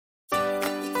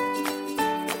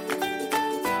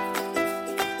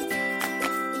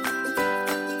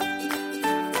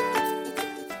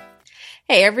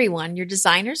Hey everyone, your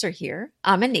designers are here.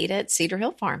 I'm Anita at Cedar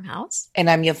Hill Farmhouse. And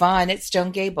I'm Yvonne at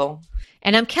Stone Gable.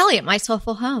 And I'm Kelly at My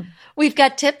Soulful Home. We've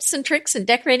got tips and tricks and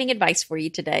decorating advice for you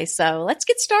today, so let's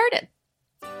get started.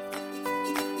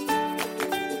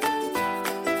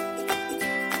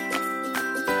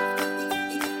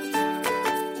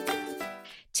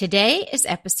 Today is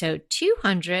episode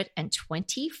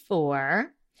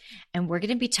 224, and we're going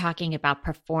to be talking about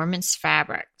performance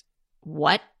fabric.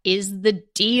 What is the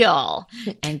deal?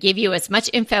 And give you as much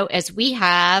info as we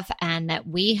have and that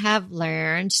we have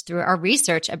learned through our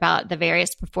research about the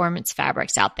various performance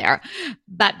fabrics out there.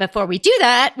 But before we do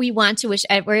that, we want to wish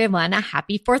everyone a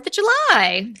happy 4th of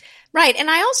July. Right. And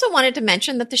I also wanted to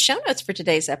mention that the show notes for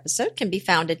today's episode can be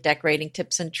found at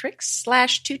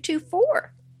decoratingtipsandtricks/224.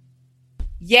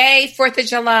 Yay, 4th of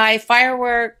July,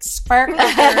 fireworks,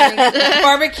 firecrackers,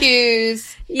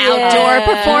 barbecues. Outdoor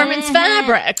performance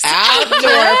fabrics. Outdoor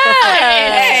performance.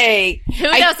 Hey. Who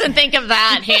doesn't think of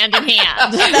that hand in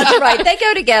hand? That's right. They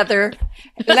go together.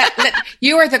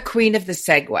 You are the queen of the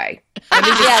Segway. Let me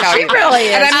just tell she you really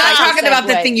is. And I'm not talking about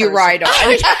the thing you ride on.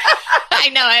 I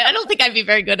know. I don't think I'd be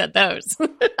very good at those.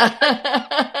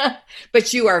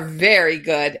 But you are very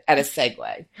good at a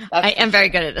Segway. I am very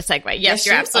good at a Segway. Yes,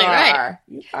 you're absolutely right.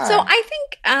 So I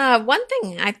think one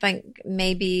thing I think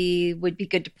maybe would be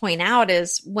good to point out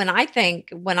is when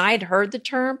I'd heard the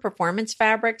term performance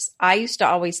fabrics, I used to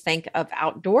always think of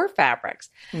outdoor fabrics,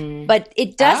 but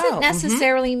it doesn't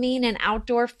necessarily mean an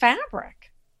outdoor fabric.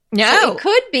 No. So it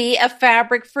could be a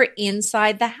fabric for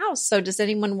inside the house. So does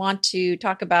anyone want to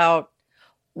talk about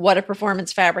what a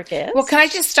performance fabric is? Well, can I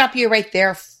just stop you right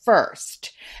there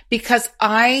first? Because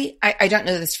I don't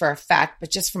know this for a fact, but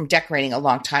just from decorating a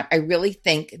long time, I really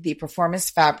think the performance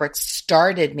fabrics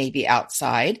started maybe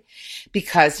outside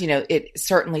because, it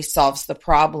certainly solves the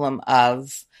problem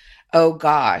of, oh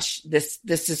gosh, this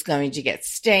is going to get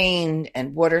stained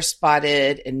and water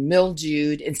spotted and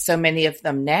mildewed. And so many of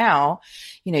them now,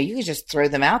 you can just throw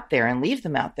them out there and leave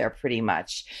them out there pretty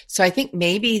much. So I think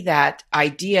maybe that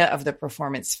idea of the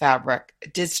performance fabric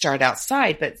did start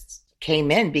outside, but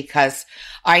came in because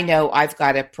I know I've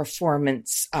got a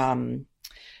performance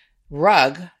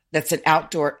rug that's an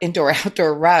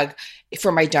indoor-outdoor rug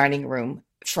for my dining room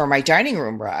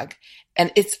rug.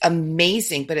 And it's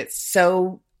amazing, but it's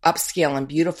so upscale and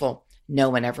beautiful. No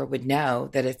one ever would know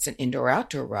that it's an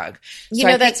indoor-outdoor rug.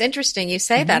 That's interesting. You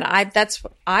say that.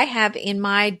 I have in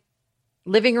my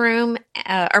living room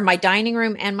or my dining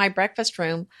room and my breakfast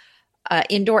room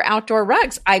indoor-outdoor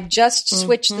rugs. I've just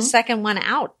switched the second one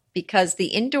out because the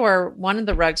indoor one of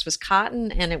the rugs was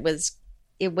cotton and it was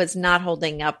not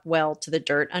holding up well to the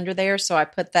dirt under there. So I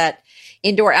put that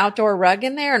indoor-outdoor rug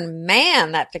in there and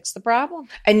man, that fixed the problem.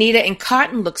 Anita, and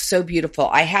cotton looks so beautiful.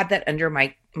 I had that under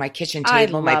my kitchen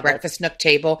table, my breakfast nook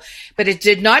table, but it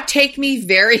did not take me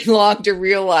very long to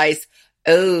realize,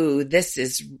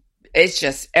 it's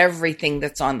just everything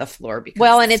that's on the floor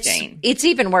because it's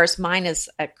even worse. Mine is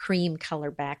a cream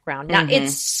color background. Now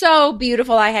it's so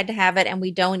beautiful. I had to have it, and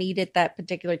we don't eat at that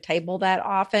particular table that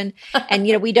often. And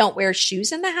we don't wear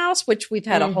shoes in the house, which we've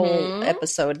had a whole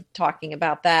episode talking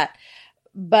about that.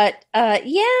 But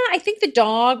I think the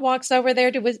dog walks over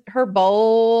there to her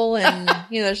bowl, and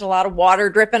there's a lot of water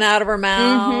dripping out of her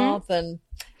mouth, and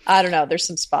I don't know. There's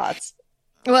some spots.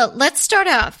 Well, let's start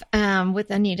off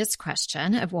with Anita's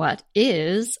question of what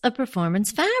is a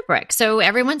performance fabric. So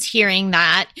everyone's hearing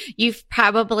that. You've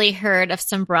probably heard of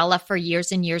Sunbrella for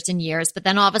years and years and years, but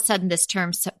then all of a sudden this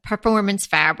term performance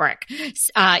fabric,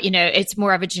 it's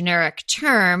more of a generic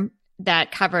term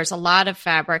that covers a lot of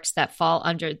fabrics that fall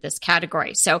under this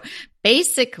category. So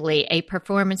basically a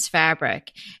performance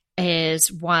fabric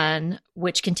is one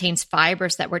which contains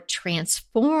fibers that were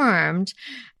transformed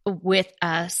with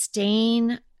a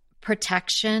stain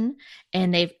protection,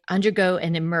 and they undergo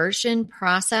an immersion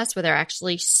process where they're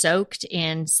actually soaked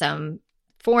in some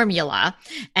formula,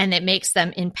 and it makes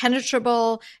them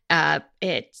impenetrable.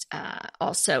 It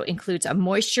also includes a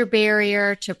moisture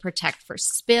barrier to protect for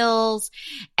spills,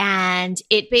 and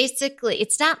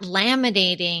it's not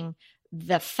laminating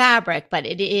the fabric, but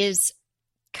it is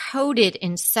coated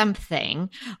in something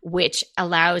which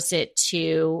allows it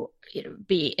to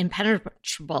be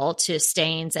impenetrable to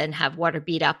stains and have water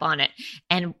beat up on it.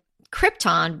 And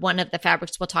Krypton, one of the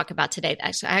fabrics we'll talk about today,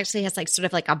 actually has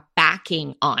sort of a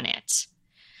backing on it.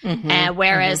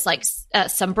 Whereas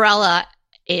Sunbrella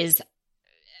is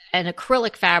an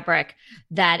acrylic fabric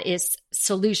that is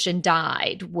solution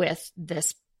dyed with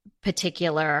this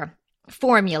particular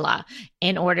formula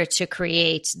in order to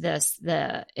create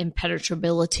the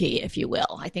impenetrability, if you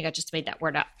will. I think I just made that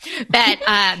word up, but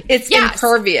it's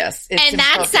impervious. And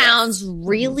that sounds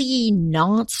really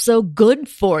not so good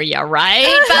for you,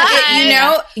 right?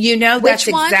 But you know, that's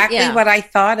exactly what I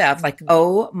thought of. Like,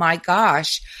 oh my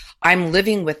gosh, I'm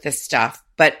living with this stuff,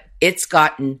 but it's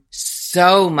gotten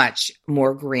so much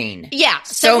more green. Yeah.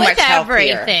 So with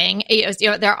everything,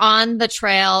 they're on the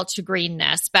trail to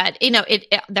greenness, but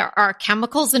there are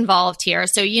chemicals involved here.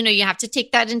 So, you have to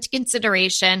take that into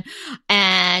consideration,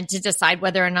 and to decide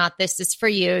whether or not this is for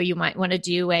you, you might want to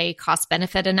do a cost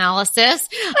benefit analysis.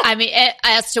 I mean,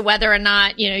 as to whether or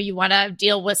not, you want to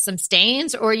deal with some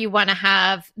stains, or you want to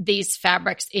have these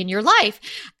fabrics in your life.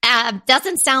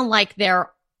 Doesn't sound like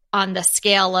they're on the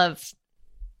scale of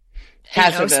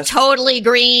totally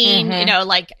green,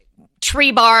 like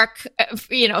tree bark,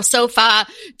 sofa,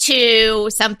 to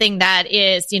something that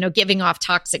is, giving off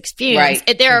toxic fumes.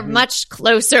 Right. They're much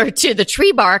closer to the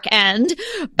tree bark end,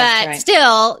 but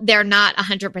still they're not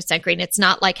 100% green. It's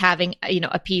not like having,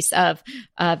 a piece of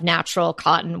natural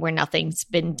cotton where nothing's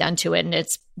been done to it, and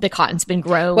the cotton's been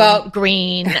grown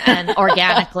green and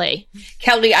organically.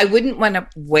 Kelly, I wouldn't want to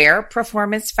wear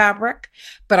performance fabric,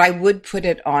 but I would put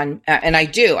it on, and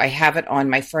I have it on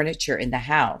my furniture in the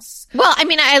house. Well, I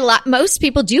mean, most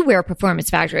people do wear performance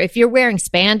fabric. If you're wearing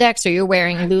spandex, or you're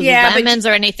wearing Lululemons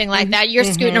or anything like that, you're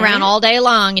scooting around all day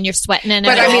long and you're sweating in it.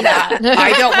 But I mean,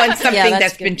 I don't want something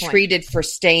that's been treated for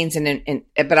stains,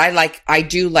 but I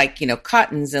do like,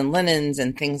 cottons and linens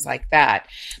and things like that.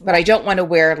 But I don't want to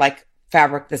wear like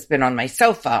fabric that's been on my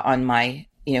sofa on my,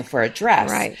 for a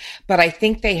dress. Right. But I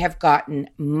think they have gotten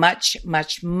much,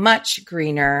 much, much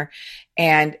greener.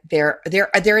 And there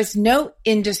is no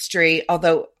industry,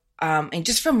 although, and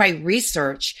just from my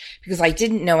research, because I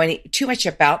didn't know too much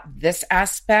about this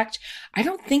aspect, I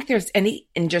don't think there's any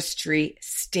industry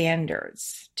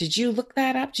standards. Did you look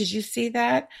that up? Did you see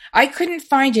that? I couldn't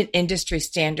find an industry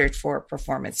standard for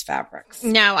performance fabrics.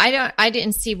 No, I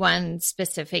didn't see one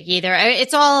specific either.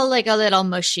 It's all like a little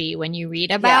mushy when you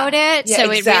read about it. Yeah,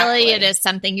 so exactly. it is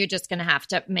something you're just going to have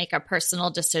to make a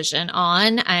personal decision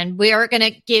on. And we are going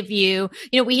to give you,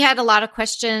 we had a lot of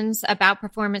questions about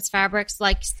performance fabrics,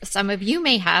 like some of you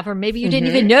may have, or maybe you didn't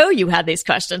even know you had these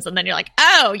questions. And then you're like,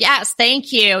 oh yes,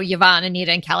 thank you, Yvonne,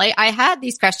 Anita, and Kelly. I had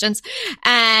these questions,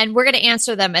 and we're going to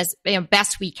answer them as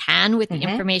best we can with the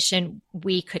information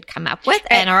we could come up with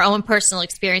and our own personal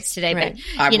experience today. Right.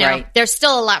 But, there's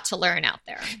still a lot to learn out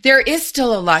there. There is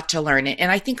still a lot to learn. And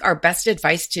I think our best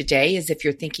advice today is, if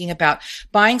you're thinking about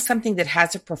buying something that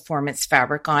has a performance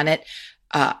fabric on it,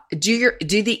 do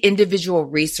the individual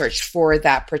research for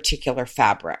that particular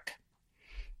fabric.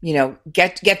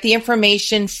 Get the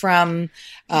information from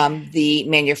the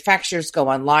manufacturers, go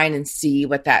online and see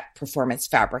what that performance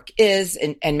fabric is,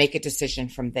 and make a decision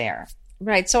from there.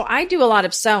 Right. So I do a lot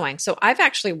of sewing. So I've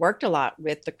actually worked a lot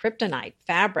with the Kryptonite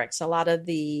fabrics. A lot of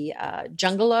the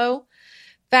Jungalow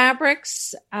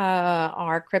fabrics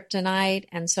are Kryptonite.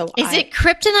 And so is it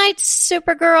Kryptonite,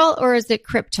 Supergirl, or is it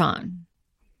Krypton?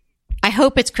 I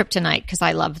hope it's Kryptonite, because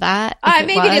I love that.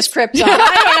 Maybe it is Krypton. I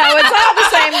don't know. It's all the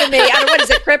same to me. What is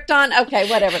it? Krypton? Okay,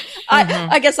 whatever.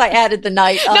 I guess I added the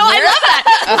night. No, I love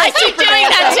that. I keep doing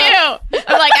that too.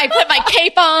 I'm like, I put my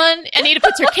cape on. Anita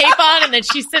puts her cape on, and then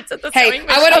she sits at the sewing machine.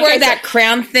 I want to wear that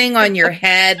crown thing on your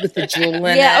head with the jewel in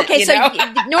it. Yeah, okay. So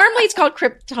normally it's called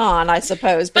Krypton, I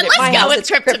suppose. But at my house,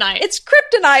 it's Kryptonite. It's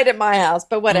Kryptonite at my house,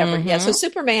 but whatever. Yeah, so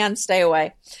Superman, stay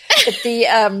away.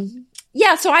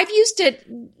 Yeah, so I've used it.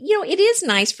 It is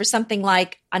nice for something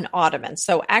like an ottoman.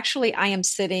 So actually, I am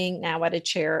sitting now at a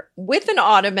chair with an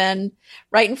ottoman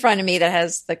right in front of me that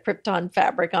has the Krypton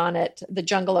fabric on it, the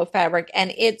Jungalow fabric.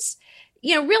 And it's,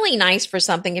 really nice for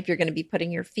something if you're going to be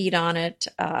putting your feet on it.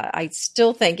 I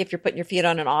still think if you're putting your feet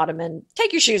on an ottoman,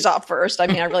 take your shoes off first. I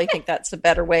mean, I really think that's a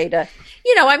better way to,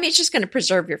 it's just going to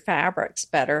preserve your fabrics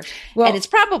better. Well, and it's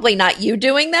probably not you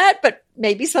doing that, but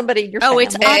maybe somebody in your family.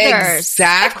 It's others.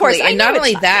 Exactly. Of course. And not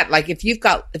only that, like if you've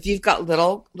got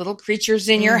little creatures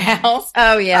in your house,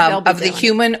 of the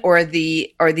human or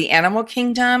the animal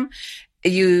kingdom,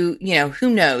 who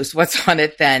knows what's on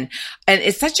it then. And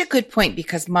it's such a good point,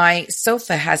 because my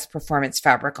sofa has performance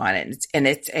fabric on it, and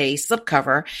it's a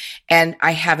slipcover, and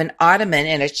I have an ottoman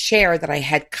and a chair that I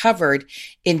had covered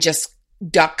in just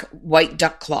white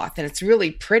duck cloth, and it's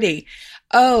really pretty.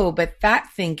 Oh, but that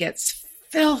thing gets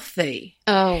filthy.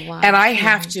 Oh, wow. And I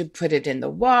have to put it in the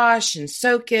wash and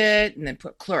soak it and then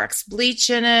put Clorox bleach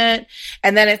in it.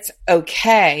 And then it's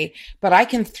okay. But I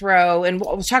can throw, and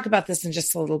we'll talk about this in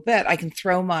just a little bit. I can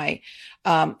throw my,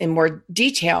 in more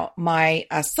detail, my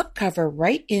slip cover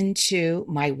right into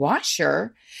my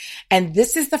washer. And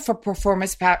this is the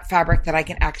performance fabric that I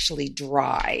can actually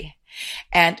dry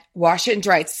and wash it and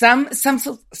dry it. Some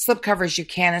slip covers you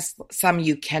can, some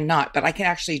you cannot, but I can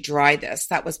actually dry this.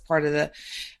 That was part of the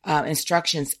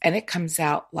instructions, and it comes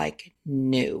out like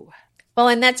new. Well,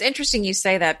 and that's interesting you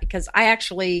say that, because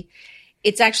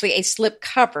it's actually a slip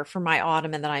cover for my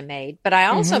ottoman that I made, but I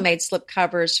also made slip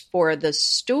covers for the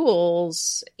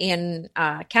stools in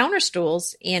counter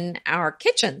stools in our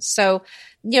kitchen. So,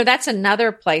 that's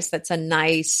another place that's a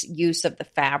nice use of the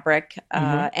fabric.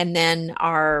 And then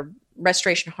our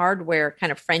Restoration Hardware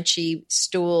kind of Frenchy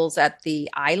stools at the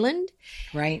island,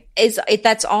 right? It's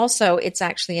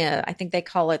actually I think they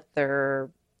call it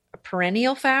their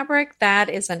perennial fabric. That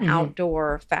is an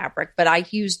outdoor fabric, but I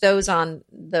use those on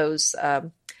those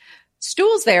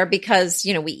stools there because,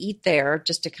 we eat there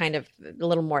just to kind of a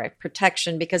little more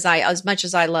protection, because as much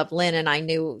as I love linen, I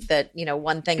knew that,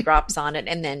 one thing drops on it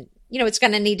and then, it's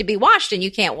going to need to be washed, and you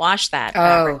can't wash that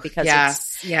fabric because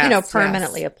it's,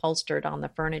 permanently upholstered on the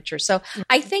furniture. So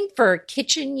I think for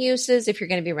kitchen uses, if you're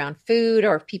going to be around food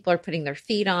or if people are putting their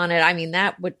feet on it, I mean,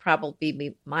 that would probably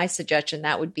be my suggestion.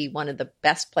 That would be one of the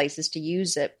best places to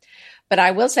use it. But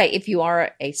I will say, if you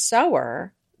are a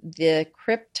sewer, the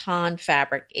Krypton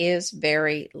fabric is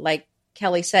very, like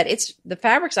Kelly said, the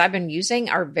fabrics I've been using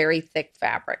are very thick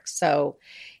fabrics. So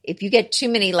if you get too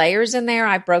many layers in there,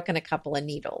 I've broken a couple of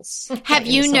needles. Have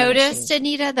you noticed,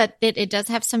 Anita, that it does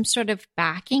have some sort of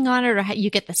backing on it, or you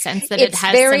get the sense that it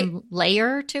has some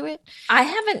layer to it? I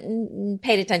haven't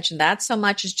paid attention to that so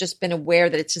much. As just been aware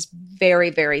that it's just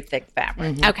very, very thick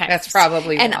fabric. Okay. That's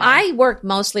probably And why. I work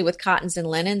mostly with cottons and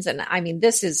linens. And I mean,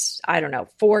 this is,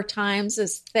 4 times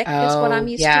as thick as what I'm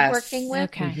used to working with.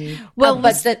 Okay. Well,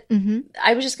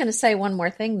 I was just going to say one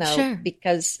more thing, though, Sure.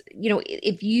 because,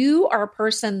 if you are a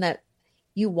person that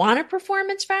you want a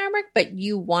performance fabric, but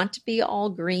you want to be all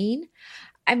green,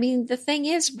 I mean, the thing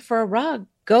is, for a rug,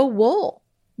 go wool.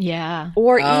 Yeah.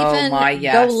 Or even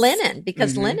yes. go linen,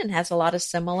 because linen has a lot of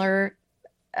similar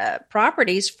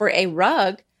properties for a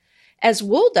rug as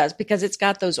wool does, because it's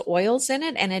got those oils in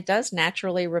it, and it does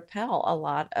naturally repel a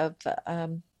lot of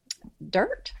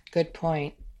dirt. Good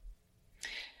point.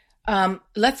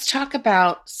 Let's talk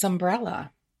about Sunbrella.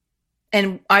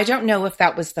 And I don't know if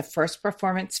that was the first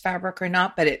performance fabric or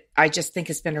not, but I just think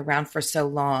it's been around for so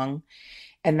long.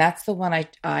 And that's the one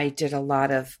I did a lot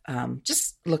of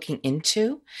just looking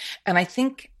into. And I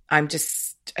think I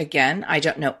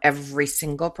don't know every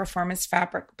single performance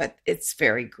fabric, but it's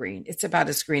very green. It's about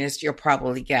as green as you'll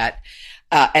probably get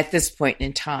at this point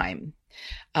in time.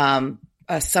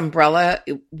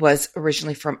 Sunbrella was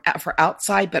originally for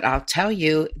outside, but I'll tell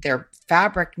you, their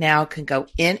fabric now can go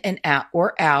in and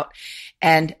out,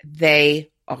 and they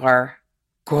are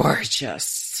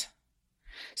gorgeous.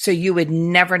 So you would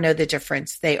never know the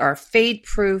difference. They are fade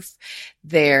proof.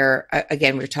 They're,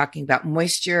 again, we're talking about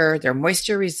moisture. They're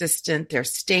moisture resistant. They're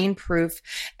stain proof.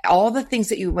 All the things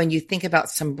that when you think about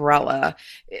Sunbrella,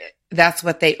 that's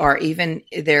what they are. Even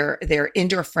their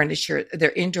indoor furniture,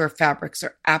 their indoor fabrics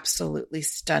are absolutely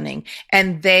stunning.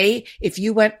 And if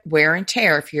you went wear and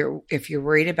tear, if you're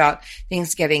worried about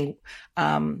things getting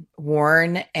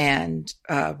worn and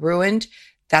ruined,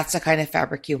 that's the kind of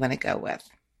fabric you want to go with.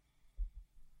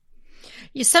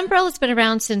 Yeah, Sunbrella's been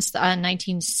around since the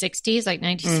 1960s, like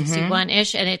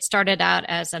 1961-ish, and it started out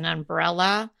as an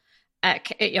umbrella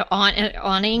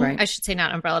awning. Right. I should say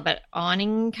not umbrella, but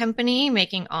awning company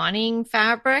making awning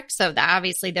fabric. So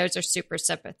obviously those are super,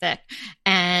 super thick.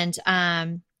 And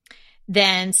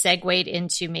then segued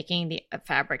into making the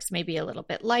fabrics maybe a little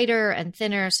bit lighter and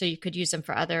thinner, so you could use them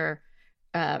for other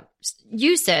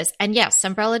uses. And yes,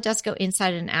 Sunbrella does go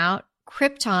inside and out.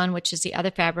 Krypton, which is the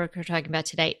other fabric we're talking about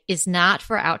today, is not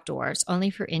for outdoors, only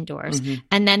for indoors.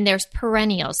 And then there's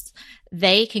perennials.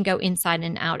 They can go inside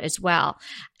and out as well.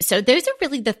 So those are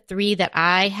really the three that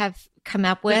I have come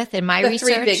up with in my research.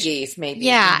 The three biggies, maybe.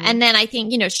 Yeah. And then I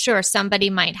think, sure, somebody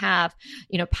might have,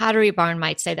 Pottery Barn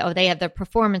might say that, they have the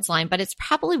performance line, but it's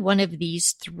probably one of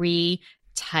these three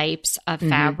types of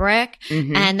fabric.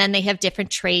 And then they have different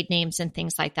trade names and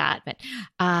things like that. But,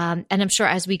 and I'm sure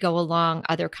as we go along,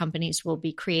 other companies will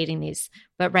be creating these,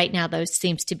 but right now those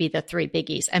seems to be the three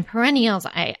biggies. And perennials,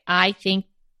 I think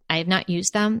I have not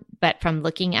used them, but from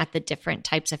looking at the different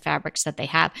types of fabrics that they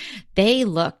have, they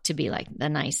look to be like the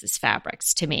nicest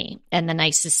fabrics to me and the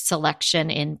nicest selection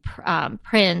in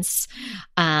prints.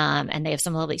 And they have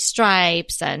some lovely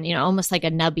stripes and, almost like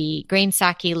a nubby grain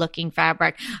sacky looking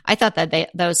fabric. I thought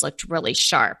that those looked really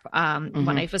sharp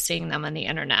when I was seeing them on the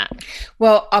internet.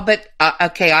 Well,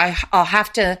 okay, I'll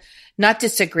have to not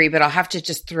disagree, but I'll have to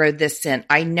just throw this in.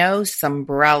 I know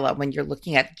Sumbrella, when you're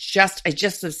looking at I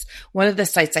just was one of the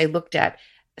sites I looked at,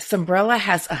 Sumbrella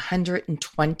has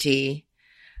 120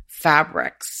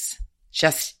 fabrics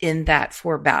just in that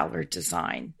 4-ballard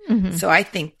design. Mm-hmm. So I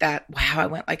think that, wow, I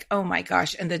went like, oh my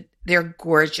gosh. And they're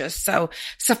gorgeous. So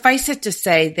suffice it to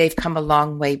say, they've come a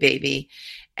long way, baby.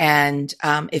 And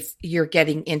if you're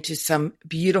getting into some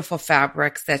beautiful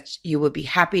fabrics that you will be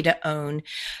happy to own,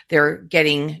 they're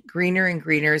getting greener and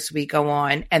greener as we go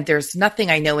on. And there's nothing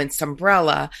I know in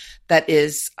Sumbrella that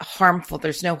is harmful.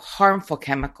 There's no harmful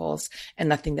chemicals and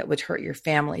nothing that would hurt your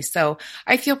family. So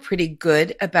I feel pretty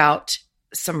good about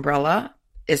Sumbrella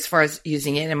as far as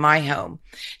using it in my home.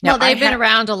 Now, they've been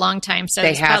around a long time, so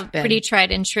it's pretty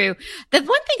tried and true. The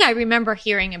one thing I remember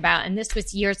hearing about, and this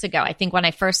was years ago, I think when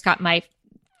I first got my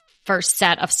first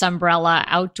set of Sumbrella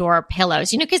outdoor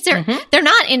pillows, because they're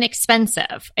not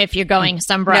inexpensive if you're going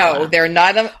Sumbrella. No, they're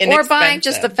not inexpensive. Or buying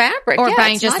just the fabric. Or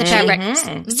buying just the fabric.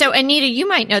 Mm-hmm. So Anita, you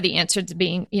might know the answer to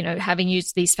being, having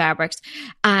used these fabrics.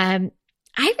 I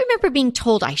remember being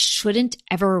told I shouldn't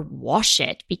ever wash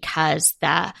it because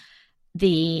the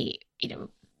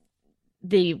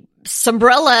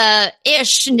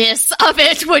Sumbrella-ishness of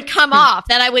it would come off.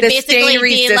 That I would basically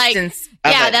be like,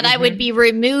 I would be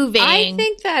removing. I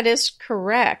think that is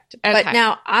correct. Okay. But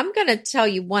now I'm going to tell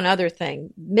you one other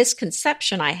thing,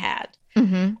 misconception I had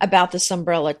about the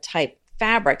Sumbrella type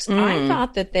fabrics. I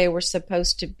thought that they were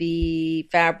supposed to be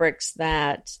fabrics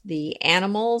that the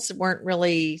animals weren't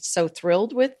really so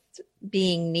thrilled with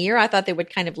being near. I thought they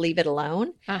would kind of leave it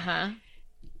alone.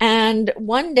 And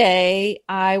one day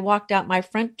I walked out my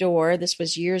front door. This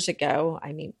was years ago.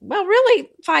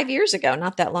 Really 5 years ago,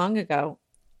 not that long ago.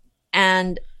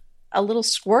 And a little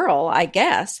squirrel, I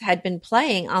guess, had been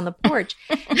playing on the porch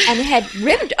and had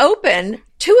ripped open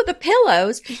 2 of the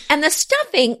pillows, and the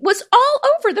stuffing was all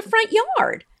over the front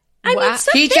yard. Wow.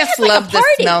 He just loved the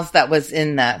smells that was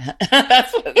in that.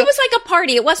 It was like a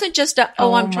party. It wasn't just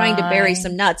I'm trying to bury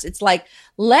some nuts. It's like,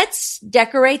 let's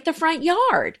decorate the front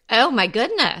yard. Oh my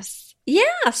goodness.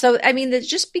 Yeah. So, it's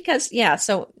just because, it's,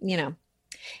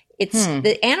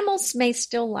 the animals may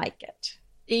still like it.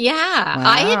 Yeah. Wow.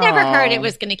 I had never heard it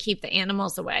was going to keep the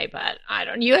animals away, but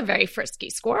you have very frisky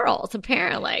squirrels,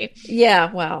 apparently.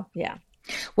 Yeah. Well, yeah.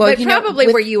 Well, but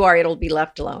probably where you are, it'll be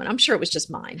left alone. I'm sure it was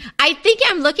just mine. I think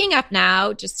I'm looking up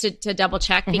now just to double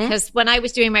check because when I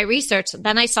was doing my research,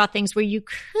 then I saw things where you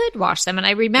could wash them. And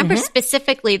I remember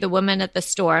specifically the woman at the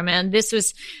store, man, this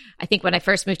was, I think when I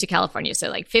first moved to California, so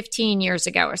like 15 years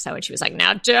ago or so. And she was like,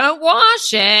 now don't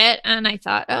wash it. And I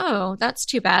thought, oh, that's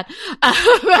too bad.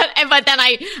 But then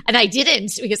I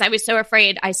didn't because I was so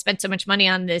afraid. I spent so much money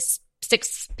on this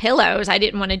 6 pillows. I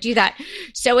didn't want to do that.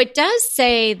 So it does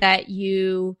say that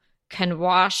you can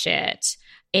wash it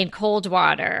in cold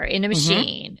water in a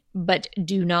machine, but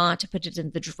do not put it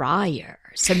in the dryer.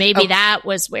 So maybe that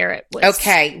was where it was.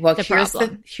 Okay. Well,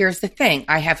 here's the thing.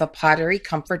 I have a Pottery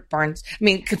Barn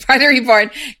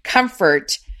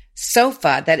Comfort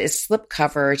sofa that is slip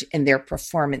covered in their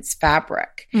performance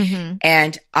fabric.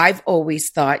 And I've always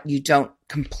thought you don't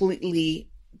completely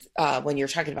when you're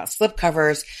talking about slip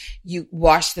covers, you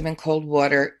wash them in cold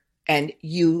water and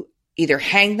you either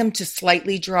hang them to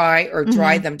slightly dry or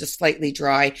dry them to slightly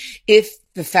dry if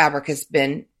the fabric has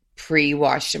been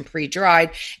pre-washed and pre-dried,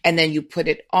 and then you put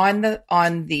it on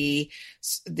the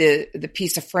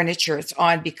piece of furniture it's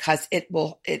on because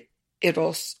it'll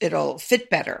fit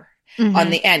better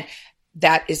on the end.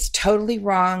 That is totally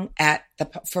wrong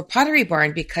for Pottery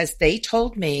Barn because they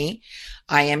told me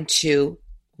I am to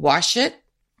wash it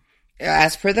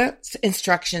as per the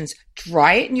instructions,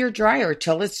 dry it in your dryer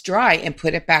till it's dry and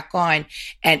put it back on.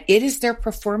 And it is their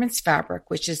performance fabric,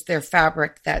 which is their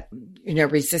fabric that,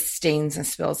 resists stains and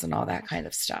spills and all that kind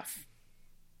of stuff.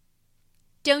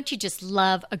 Don't you just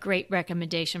love a great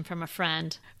recommendation from a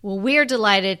friend? Well, we're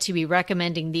delighted to be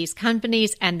recommending these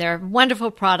companies and their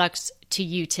wonderful products to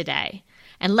you today.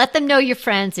 And let them know your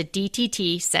friends at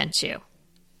DTT sent you.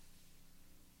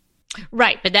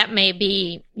 Right. But that may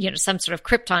be, some sort of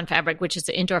Krypton fabric, which is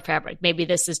an indoor fabric. Maybe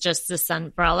this is just the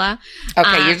Sunbrella.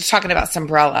 Okay. You're just talking about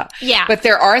Sunbrella. Yeah. But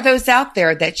there are those out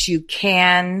there that you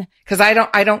can, cause I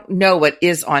don't know what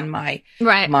is on my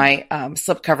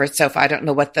slip-covered sofa. I don't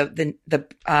know what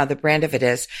the brand of it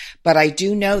is, but I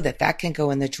do know that can go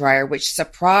in the dryer, which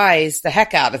surprised the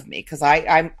heck out of me. Cause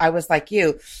I was like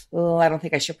you, I don't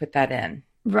think I should put that in.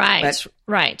 Right. But,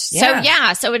 right.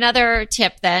 yeah. So another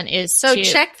tip then is to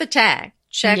check the tag,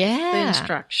 check the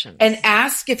instructions, and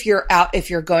ask if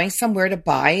you're going somewhere to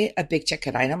buy a big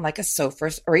ticket item like a sofa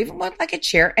or even one like a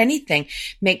chair, anything.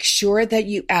 Make sure that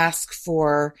you ask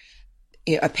for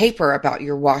a paper about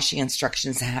your washing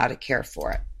instructions and how to care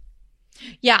for it.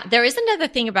 Yeah, there is another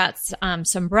thing about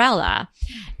Sunbrella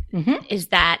is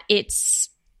that it's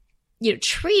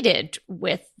treated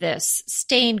with this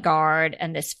stain guard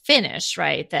and this finish,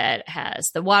 right, that has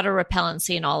the water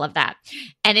repellency and all of that.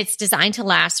 And it's designed to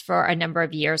last for a number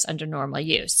of years under normal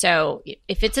use. So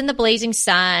if it's in the blazing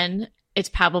sun, it's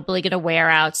probably going to wear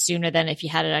out sooner than if you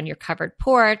had it on your covered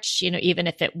porch, even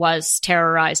if it was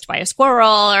terrorized by a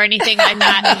squirrel or anything like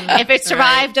that. If it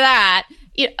survived that,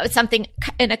 something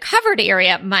in a covered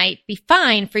area might be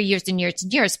fine for years and years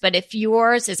and years. But if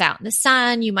yours is out in the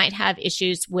sun, you might have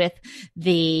issues with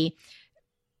the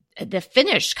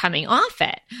finish coming off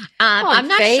it. I'm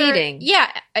not fading. sure.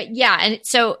 Yeah. And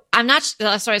so that's what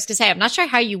I was going to say. I'm not sure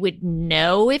how you would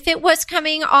know if it was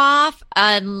coming off,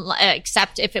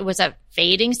 except if it was a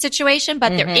fading situation.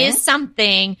 But there is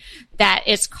something that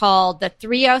is called the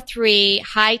 303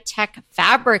 High-Tech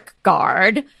Fabric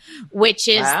Guard, which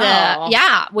is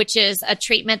which is a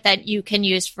treatment that you can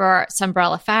use for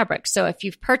Sunbrella fabrics. So if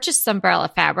you've purchased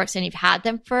Sunbrella fabrics and you've had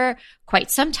them for quite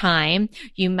some time,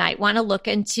 you might want to look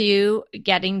into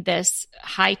getting this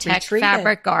high-tech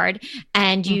fabric guard,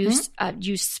 and you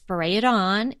spray it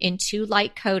on in 2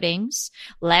 light coatings,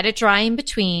 let it dry in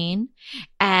between,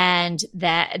 and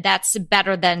that's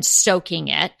better than soaking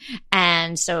it.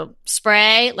 And so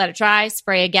spray, let it dry,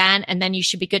 spray again, and then you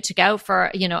should be good to go for,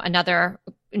 another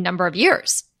number of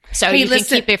years. So you can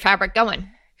keep your fabric going.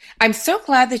 I'm so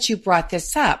glad that you brought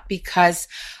this up because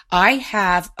I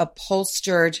have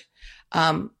upholstered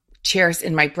chairs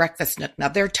in my breakfast nook. Now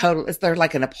they're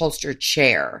like an upholstered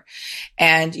chair.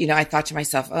 And, I thought to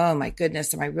myself, oh my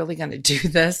goodness, am I really going to do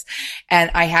this?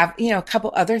 And I have, a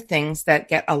couple other things that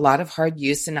get a lot of hard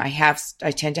use. And I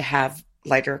tend to have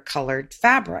lighter colored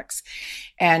fabrics.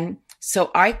 And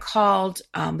so I called,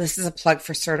 this is a plug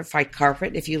for Certified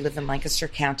Carpet. If you live in Lancaster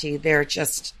County, they're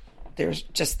just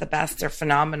the best. They're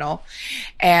phenomenal.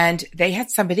 And they had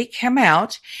somebody come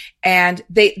out, and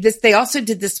they also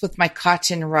did this with my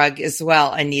cotton rug as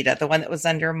well, Anita, the one that was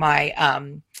under my,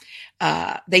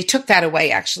 they took that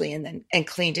away actually and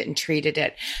cleaned it and treated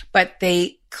it. But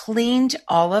they cleaned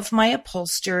all of my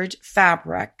upholstered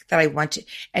fabric that I wanted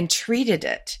and treated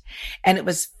it. And it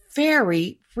was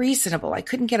very reasonable. I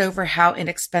couldn't get over how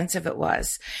inexpensive it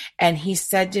was. And he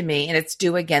said to me, and it's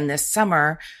due again this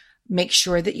summer, make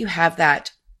sure that you have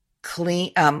that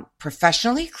clean,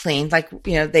 professionally cleaned, like,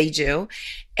 they do,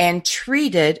 and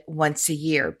treated once a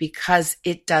year, because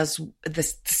it does, the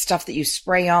stuff that you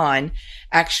spray on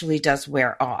actually does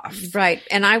wear off. Right.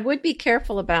 And I would be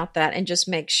careful about that and just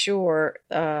make sure,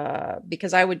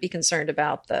 because I would be concerned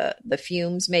about the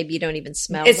fumes. Maybe you don't even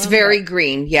smell It's them. very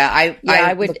green. Yeah.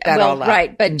 I would look that all up.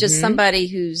 Right. But just somebody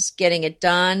who's getting it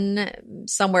done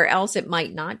somewhere else, it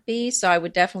might not be. So I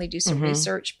would definitely do some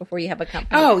research before you have a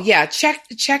company. Oh yeah.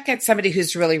 Check at somebody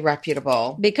who's really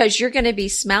reputable. Because you're going to be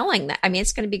smelling that. I mean,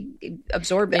 it's going to be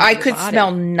absorbed into I your could body.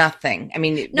 Smell nothing. I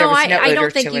mean, no, there was no I don't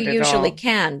odor think to you it usually at all.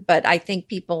 can, but I think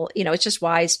people, it's just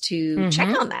wise to check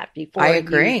on that before I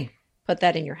agree. you put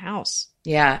that in your house.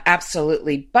 Yeah,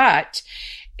 absolutely. But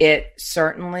it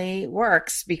certainly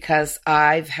works, because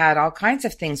I've had all kinds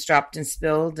of things dropped and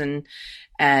spilled, and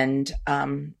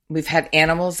we've had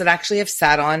animals that actually have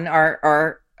sat on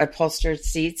our upholstered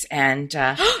seats, and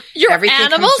your everything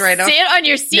animals comes right off. sit on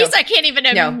your seats. No. I can't even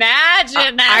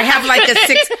imagine that. I have like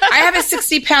I have a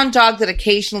 60-pound dog that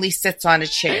occasionally sits on a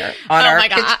chair on our my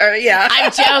God. yeah.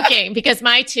 I'm joking, because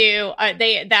my two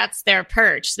that's their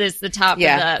perch. This is the top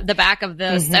of the back of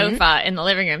the sofa in the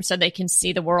living room, so they can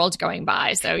see the world going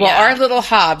by. So our little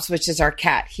Hobbs, which is our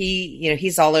cat,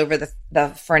 he's all over the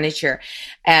furniture.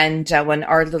 And when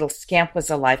our little Scamp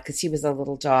was alive, because he was a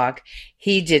little dog,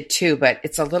 he did too. But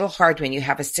it's a little hard when you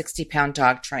have a 60-pound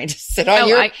dog trying to sit on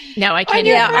your. I can't.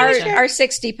 Yeah, our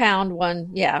 60-pound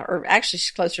one, or actually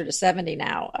she's closer to 70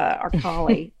 now. Our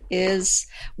collie is.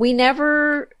 We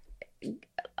never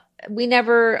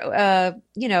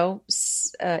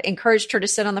encouraged her to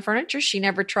sit on the furniture. She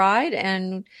never tried,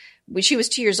 and she was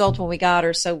 2 years old when we got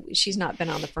her, so she's not been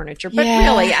on the furniture. But Yeah.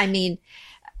 really, I mean,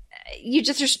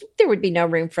 there would be no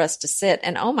room for us to sit.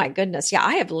 And oh my goodness, yeah,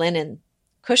 I have linen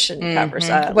cushion covers.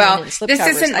 Well, linen slip this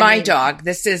covers. isn't my dog.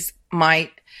 This is my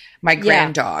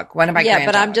grand dog. One of my grand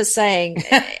but I'm dogs. just saying,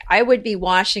 I would be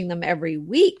washing them every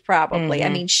week probably. I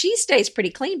mean, she stays pretty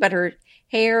clean, but her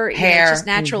hair is just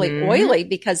naturally oily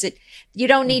because you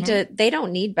don't need to. They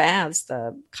don't need baths.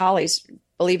 The collies,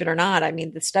 believe it or not. I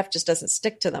mean, the stuff just doesn't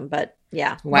stick to them. But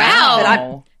yeah,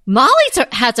 Wow. Molly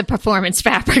has a performance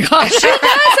fabric on. She does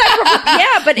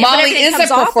yeah, but Molly is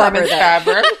a performance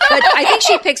fabric. But I think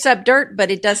she picks up dirt,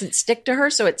 but it doesn't stick to her,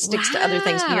 so it sticks to other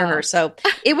things near her. So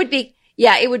it would be.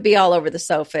 Yeah, it would be all over the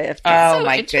sofa. Oh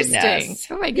my goodness!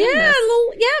 Oh my goodness!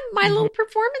 My little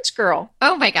performance girl.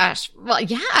 Oh my gosh! Well,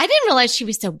 yeah, I didn't realize she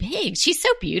was so big. She's so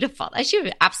beautiful. She's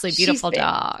an absolutely beautiful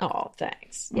dog. Oh,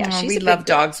 thanks. Yeah, we love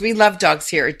dogs. We love dogs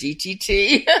here at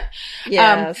DTT.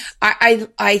 Yes.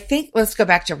 I think let's go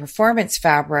back to performance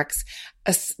fabrics.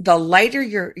 The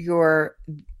lighter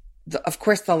of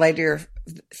course, the lighter your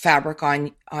fabric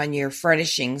on your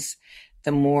furnishings,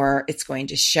 the more it's going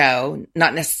to show,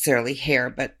 not necessarily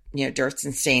hair, but dirts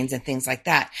and stains and things like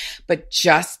that. But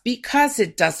just because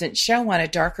it doesn't show on a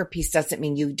darker piece doesn't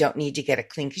mean you don't need to get it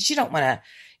clean, because you don't want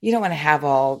to have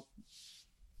all,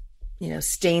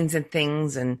 stains and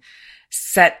things and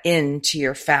set into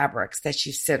your fabrics that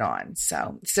you sit on.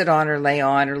 So sit on or lay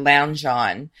on or lounge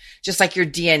on, just like your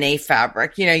DNA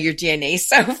fabric, your DNA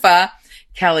sofa,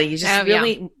 Kelly, you just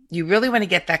you really want to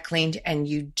get that cleaned, and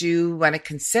you do want to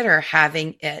consider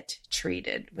having it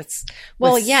treated with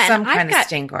some kind of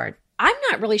stain guard. I'm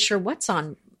not really sure what's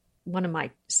on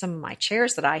some of my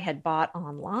chairs that I had bought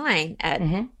online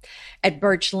at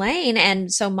Birch Lane. And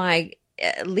so my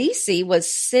Lisi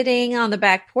was sitting on the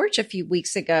back porch a few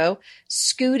weeks ago,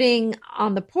 scooting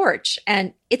on the porch,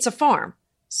 and it's a farm.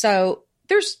 So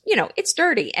there's, it's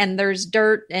dirty, and there's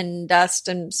dirt and dust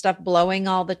and stuff blowing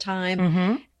all the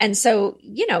time. And so,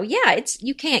 you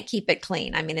can't keep it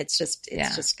clean. I mean, it's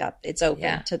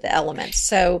open to the elements.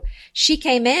 So she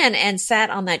came in and sat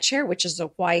on that chair, which is a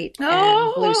white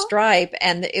and blue stripe.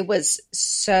 And it was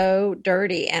so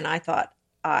dirty. And I thought,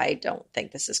 I don't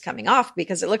think this is coming off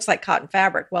because it looks like cotton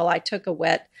fabric. Well, I took a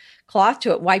wet cloth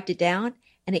to it, wiped it down,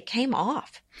 and it came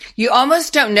off. You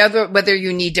almost don't know whether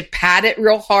you need to pat it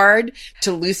real hard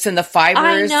to loosen the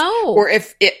fibers. I know. Or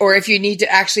if you need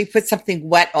to actually put something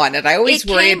wet on it. I always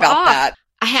worry about that.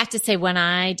 I have to say, when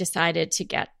I decided to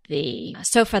get the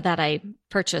sofa that I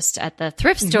purchased at the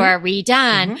thrift store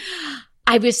redone,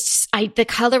 the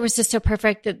color was just so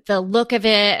perfect. The look of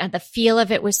it and the feel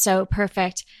of it was so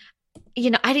perfect.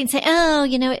 I didn't say, how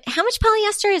much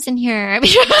polyester is in here? I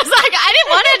mean, I was like, I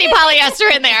didn't want any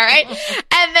polyester in there, right?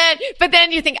 But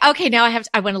then you think, okay, now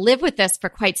I want to live with this for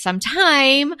quite some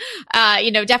time.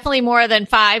 Definitely more than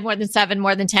 5, more than 7,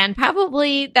 more than 10.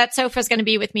 Probably that sofa is going to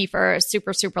be with me for a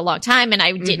super, super long time. And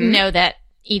I didn't know that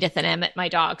Edith and Emmett, my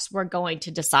dogs, were going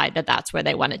to decide that that's where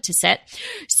they wanted to sit.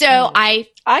 So I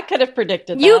could have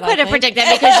predicted that. You could have predicted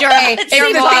because you're the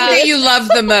thing that you love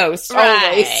the most. Right.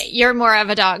 Always. You're more of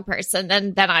a dog person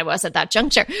than I was at that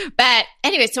juncture. But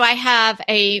anyway, so I have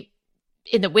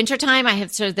in the wintertime, I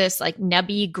have sort of this like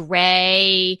nubby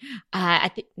gray,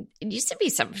 it used to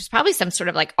be probably some sort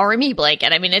of like army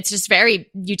blanket. I mean, it's just very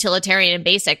utilitarian and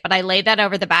basic, but I laid that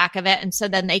over the back of it. And so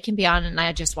then they can be on, and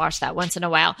I just wash that once in a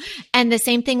while. And the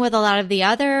same thing with a lot of the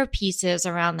other pieces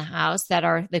around the house that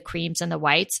are the creams and the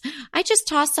whites. I just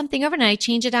toss something over and I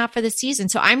change it out for the season.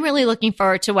 So I'm really looking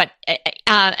forward to what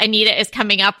Anita is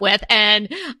coming up with. And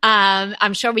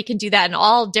I'm sure we can do that in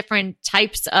all different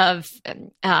types of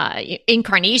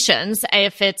incarnations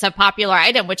if it's a popular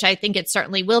item, which I think it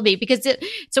certainly will be, because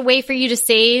it's a way for you to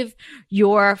save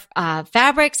your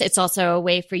fabrics. It's also a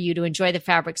way for you to enjoy the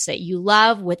fabrics that you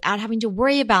love without having to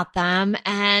worry about them,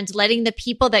 and letting the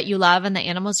people that you love and the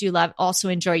animals you love also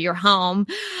enjoy your home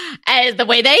the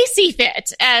way they see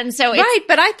fit. And so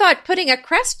but I thought putting a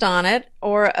crest on it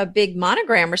or a big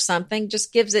monogram or something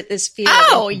just gives it this feel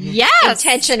of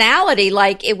intentionality,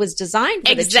 like it was designed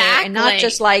for the chair, and not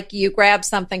just like you grab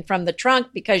something from the trunk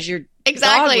because your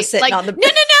dog was sitting on the...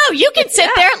 No, you can sit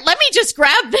there. Let me just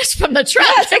grab this from the trunk.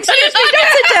 Yes, excuse me,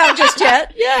 don't sit down just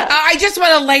yet. Yeah. I just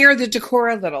want to layer the decor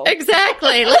a little.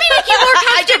 Exactly. Let me make you more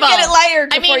comfortable. I didn't get it layered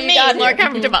before you got more here.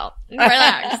 Comfortable.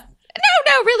 Relax.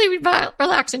 No, really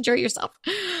relax. Enjoy yourself.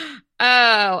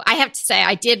 Oh, I have to say,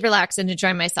 I did relax and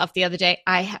enjoy myself the other day.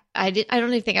 I don't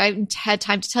even think I had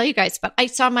time to tell you guys, but I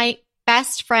saw my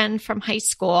best friend from high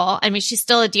school. I mean, she's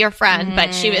still a dear friend,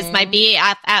 but she was my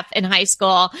BFF in high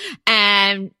school.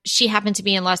 And she happened to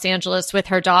be in Los Angeles with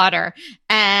her daughter.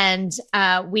 And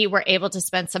we were able to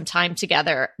spend some time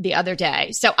together the other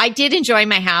day. So I did enjoy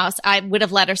my house. I would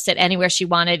have let her sit anywhere she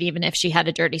wanted, even if she had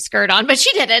a dirty skirt on, but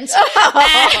she didn't. She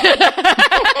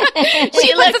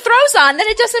put the throws on, then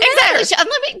it doesn't matter.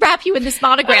 Exactly. Let me wrap you in this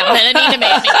monogram that Anita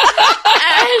made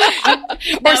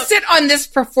me. Or sit on this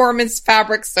performance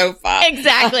fabric sofa.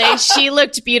 Exactly. She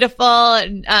looked beautiful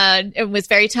and it was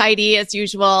very tidy as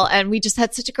usual. And we just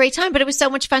had such a great time, but it was so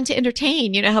much fun to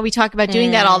entertain. You know how we talk about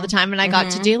doing that all the time, and I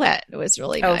got to do it. It was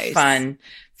really nice. Oh, fun.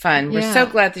 We're so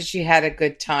glad that you had a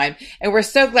good time. And we're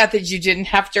so glad that you didn't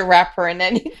have to wrap her in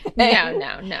anything.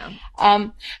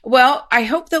 No. Well, I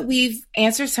hope that we've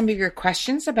answered some of your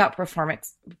questions about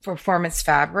performance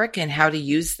fabric and how to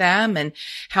use them and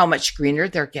how much greener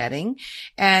they're getting.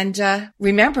 And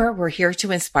remember, we're here to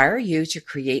inspire you to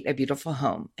create a beautiful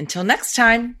home. Until next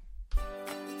time.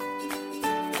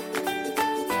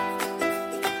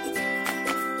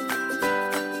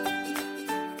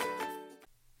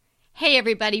 Hey,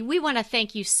 everybody. We want to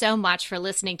thank you so much for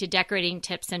listening to Decorating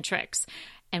Tips and Tricks.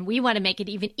 And we want to make it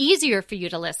even easier for you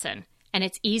to listen. And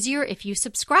it's easier if you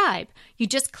subscribe. You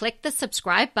just click the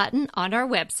subscribe button on our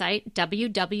website,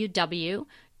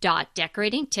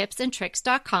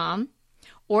 www.decoratingtipsandtricks.com.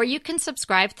 Or you can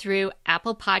subscribe through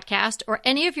Apple Podcast or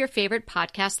any of your favorite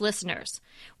podcast listeners.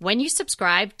 When you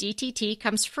subscribe, DTT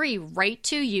comes free right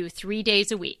to you 3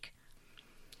 days a week.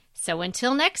 So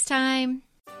until next time.